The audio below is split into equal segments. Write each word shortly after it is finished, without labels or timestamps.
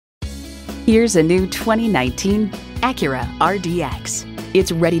Here's a new 2019 Acura RDX.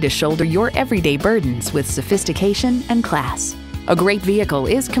 It's ready to shoulder your everyday burdens with sophistication and class. A great vehicle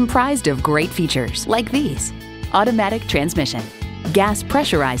is comprised of great features like these: automatic transmission, gas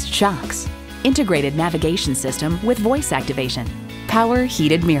pressurized shocks, integrated navigation system with voice activation, power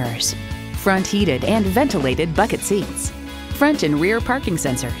heated mirrors, front heated and ventilated bucket seats, front and rear parking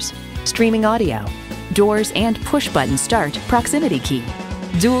sensors, streaming audio, doors and push-button start proximity key,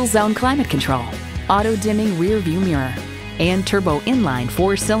 dual zone climate control, auto dimming rear view mirror, and turbo inline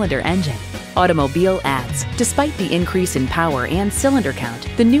 4-cylinder engine. Automobile adds, despite the increase in power and cylinder count,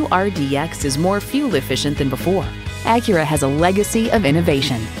 the new RDX is more fuel efficient than before. Acura has a legacy of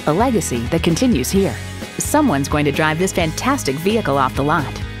innovation, a legacy that continues here. Someone's going to drive this fantastic vehicle off the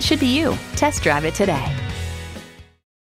lot. Should be you. Test drive it today.